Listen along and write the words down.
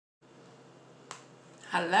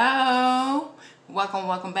Hello,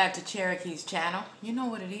 welcome back to Cherokee's channel. You know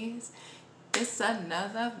what it is? It's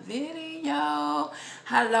another video.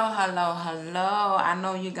 Hello. I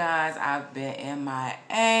know you guys, I've been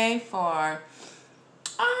MIA for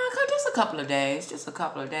just a couple of days.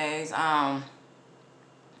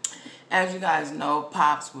 As you guys know,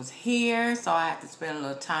 Pops was here, so I had to spend a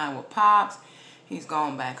little time with Pops. He's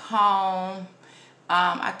going back home.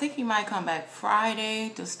 I think he might come back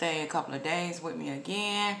Friday to stay a couple of days with me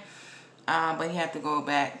again. But he had to go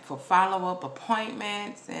back for follow-up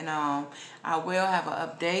appointments. And I will have an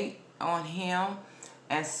update on him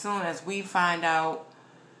as soon as we find out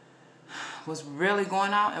what's really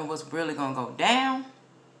going on and what's really going to go down.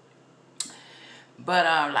 But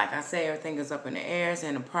like I say, everything is up in the air. It's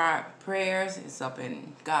in the prayers. It's up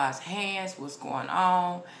in God's hands, what's going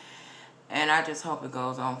on. And I just hope it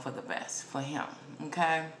goes on for the best for him,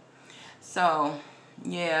 okay? So,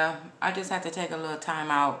 yeah, I just have to take a little time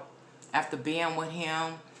out after being with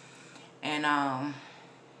him and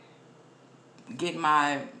get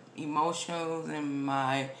my emotions and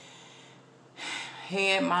my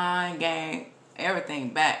head, mind, game,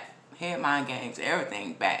 everything back. Head, mind, games,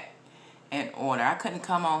 everything back in order. I couldn't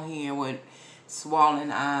come on here with swollen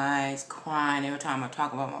eyes, crying. Every time I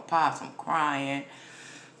talk about my Pops, I'm crying.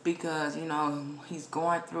 Because, you know, he's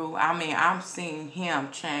going through, I'm seeing him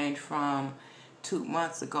change from 2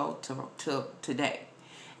 months ago to today.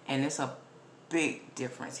 And it's a big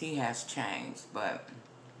difference. He has changed. But,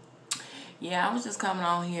 yeah, I was just coming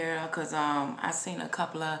on here because I seen a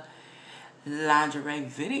couple of lingerie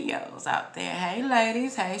videos out there. Hey,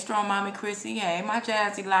 ladies. Hey, Strongmommy Chrissy. Hey, my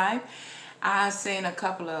Jazzy life. I seen a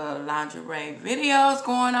couple of lingerie videos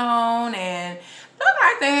going on. And looked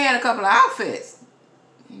like they had a couple of outfits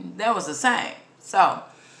that was the same. So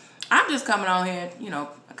I'm just coming on here, you know,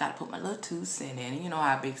 I gotta put my little 2 cents in. You know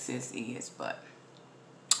how big sis is, but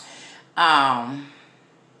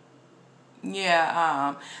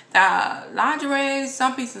yeah, the lingerie,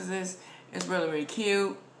 some pieces is really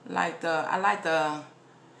cute. I like the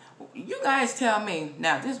you guys tell me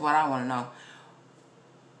now. This is what I want to know.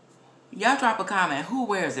 Y'all drop a comment. Who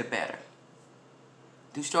wears it better?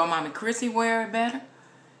 Do Strongmommy Chrissy wear it better,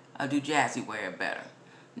 or do Jazzy wear it better?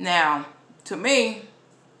 Now, to me,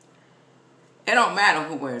 it don't matter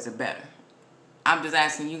who wears it better. I'm just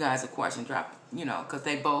asking you guys a question, you know, because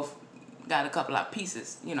they both got a couple of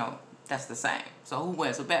pieces, you know, that's the same. So who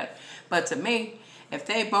wears it better? But to me, if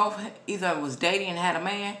they both either was dating and had a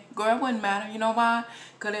man, girl, it wouldn't matter. You know why?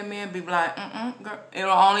 Because that man be like, girl,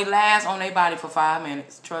 it'll only last on their body for 5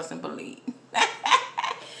 minutes. Trust and believe.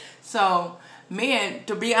 So, men,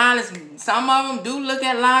 to be honest, some of them do look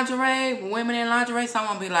at lingerie, women in lingerie. Some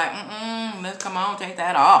of them be like, let's come on, take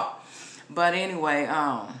that off. But anyway,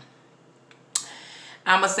 I'm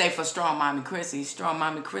going to say for Strongmommy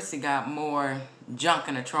Chrissy got more junk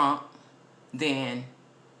in the trunk than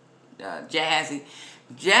Jazzy.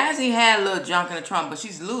 Jazzy had a little junk in the trunk, but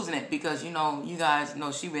she's losing it because, you know, you guys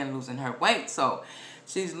know she been losing her weight. So,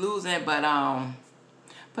 she's losing, but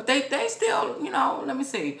they still, you know, let me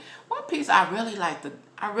see. One piece I really like the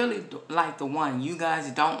one you guys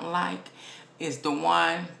don't like is the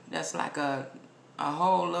one that's like a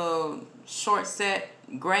whole little short set,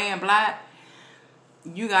 gray and black.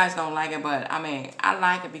 You guys don't like it, but I mean, I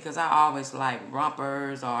like it because I always like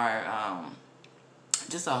rompers or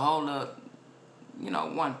just a whole little, you know,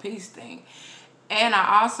 one piece thing. And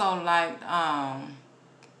I also liked,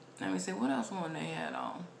 let me see, what else one they had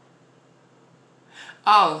on?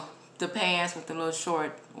 Oh, the pants with the little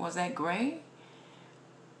short, was that gray?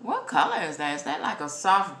 What color is that? Is that like a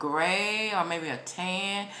soft gray or maybe a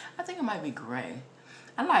tan? I think it might be gray.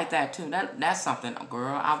 I like that too. That's something,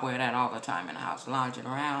 girl, I wear that all the time in the house, lounging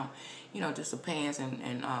around. You know, just the pants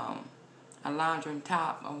and a lounging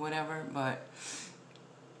top or whatever. But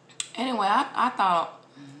anyway, I thought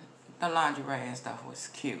the lingerie and stuff was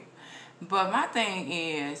cute. But my thing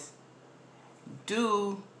is,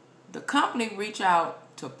 do the company reach out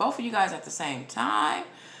to both of you guys at the same time?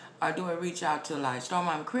 Or do it reach out to like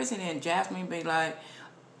Strongmommy Chrissy and Jazzy be like,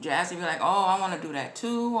 oh, I want to do that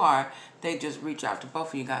too? Or they just reach out to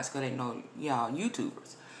both of you guys because they know y'all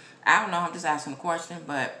YouTubers? I don't know. I'm just asking a question.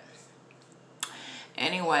 But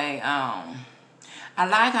anyway, I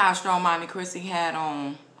like how Strongmommy Chrissy had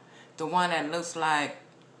on the one that looks like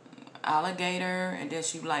alligator, and then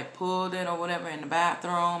she like pulled it or whatever in the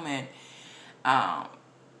bathroom, and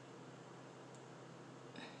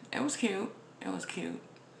it was cute. It was cute.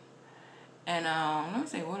 And let me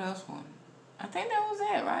see, what else one? I think that was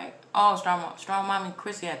it, right? Oh, Strongmommy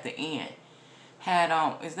Chrissy at the end had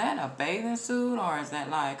on, is that a bathing suit or is that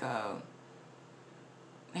like a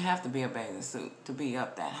It have to be a bathing suit to be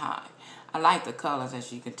up that high. I like the colors,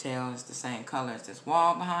 as you can tell. It's the same color as this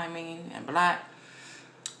wall behind me and black.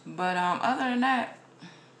 But other than that,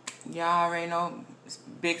 y'all already know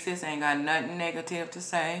Big Sis ain't got nothing negative to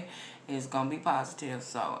say. It's gonna be positive.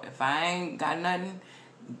 So if I ain't got nothing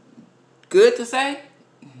good to say,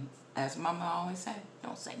 as Mama always say,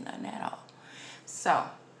 don't say nothing at all. So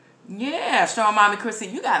yeah, Strong Mommy Chrissy,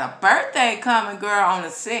 you got a birthday coming, girl, on the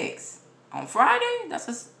 6th. On Friday?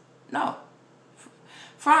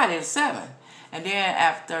 Friday the 7th. And then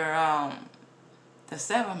after the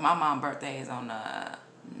 7th, my mom's birthday is on the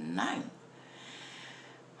 9th.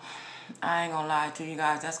 I ain't gonna lie to you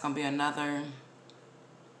guys, that's gonna be another...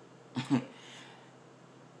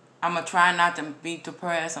 I'm gonna try not to be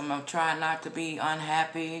depressed. I'm gonna try not to be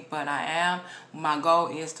unhappy, but I am. My goal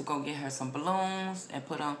is to go get her some balloons and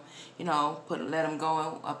put them, you know, let them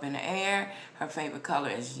go up in the air. Her favorite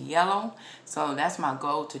color is yellow, so that's my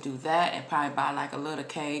goal, to do that, and probably buy like a little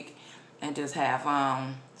cake and just have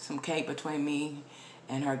some cake between me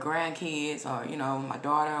and her grandkids, or you know, my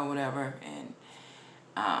daughter or whatever, and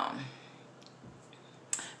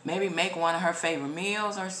maybe make one of her favorite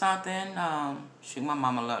meals or something. My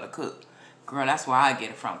mama love to cook. Girl, that's where I get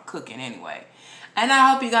it from, cooking anyway. And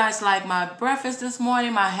I hope you guys like my breakfast this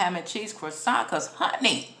morning, my ham and cheese croissant, because,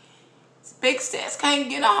 honey, Big Sis can't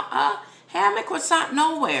get a ham and croissant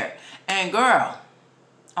nowhere. And, girl,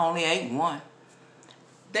 only ate one.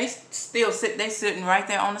 They sitting right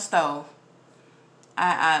there on the stove.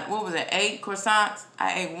 What was it, 8 croissants?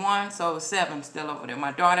 I ate one, so 7 still over there.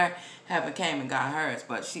 My daughter haven't came and got hers,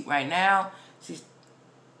 but right now, she's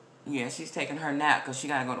taking her nap because she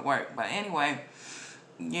got to go to work. But anyway,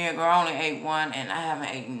 yeah, girl, I only ate one, and I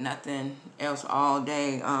haven't eaten nothing else all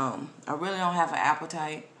day. I really don't have an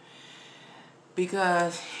appetite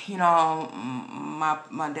because, you know,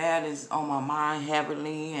 my dad is on my mind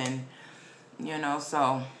heavily, and, you know,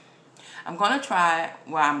 so I'm going to try,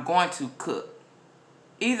 I'm going to cook.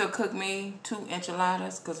 Either cook me 2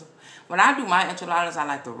 enchiladas, because when I do my enchiladas, I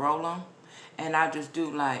like to roll them, and I just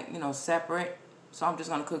do, like, you know, separate. So I'm just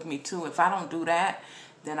going to cook me 2. If I don't do that,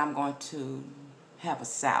 then I'm going to have a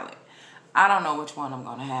salad. I don't know which one I'm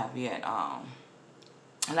going to have yet.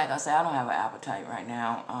 Like I said, I don't have an appetite right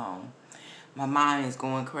now. My mind is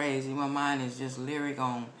going crazy. My mind is just lyric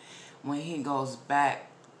on when he goes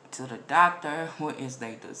back to the doctor. What is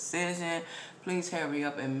their decision? Please hurry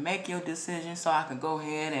up and make your decision so I can go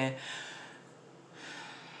ahead and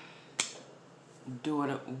do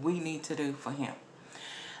what we need to do for him.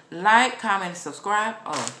 Like, comment, subscribe.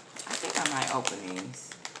 Oh, I think I might open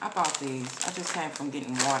these. I bought these. I just came from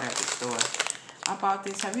getting water at the store. I bought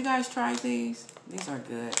these. Have you guys tried these? These are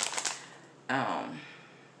good.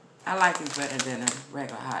 I like these better than the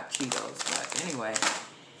regular hot Cheetos. But anyway,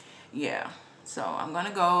 yeah. So I'm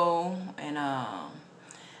gonna go and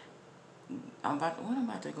what I'm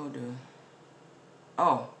about to go do?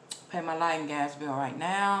 Oh, pay my light and gas bill right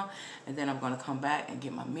now, and then I'm gonna come back and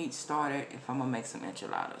get my meat started if I'm gonna make some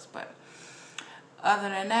enchiladas. But other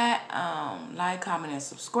than that, like, comment, and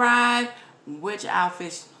subscribe. Which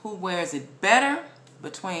outfit, who wears it better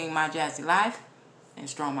between my Jazzy Life and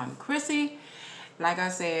Strong Mommy Chrissy? Like I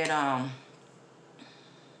said,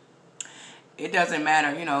 it doesn't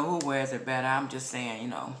matter, you know, who wears it better. I'm just saying, you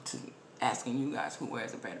know, asking you guys who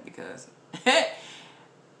wears it better, because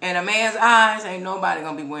in a man's eyes, ain't nobody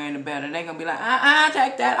gonna be wearing it better. They gonna be like,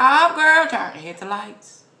 take that off, girl. Turn, hit the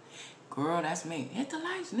lights. Girl, that's me. Hit the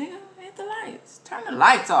lights, nigga. Hit the lights. Turn the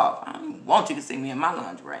lights off. I don't want you to see me in my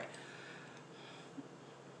lingerie.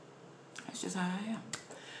 That's just how I am.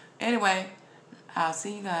 Anyway, I'll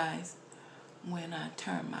see you guys when I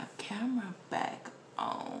turn my camera back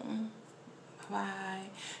on. Bye.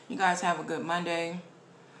 You guys have a good Monday.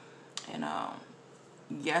 And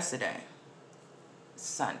yesterday,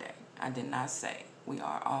 Sunday, I did not say we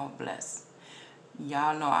are all blessed.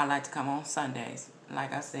 Y'all know I like to come on Sundays.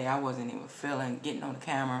 Like I said, I wasn't even feeling getting on the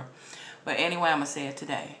camera. But anyway, I'm going to say it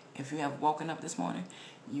today. If you have woken up this morning,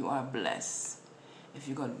 you are blessed. If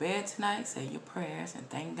you go to bed tonight, say your prayers and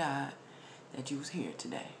thank God that you was here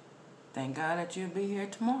today. Thank God that you'll be here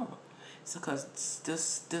tomorrow. So, because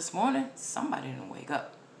this morning, somebody didn't wake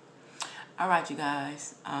up. All right, you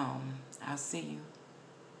guys. I'll see you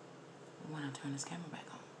when I turn this camera back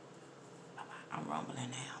on. Bye-bye. I'm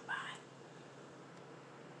rumbling now.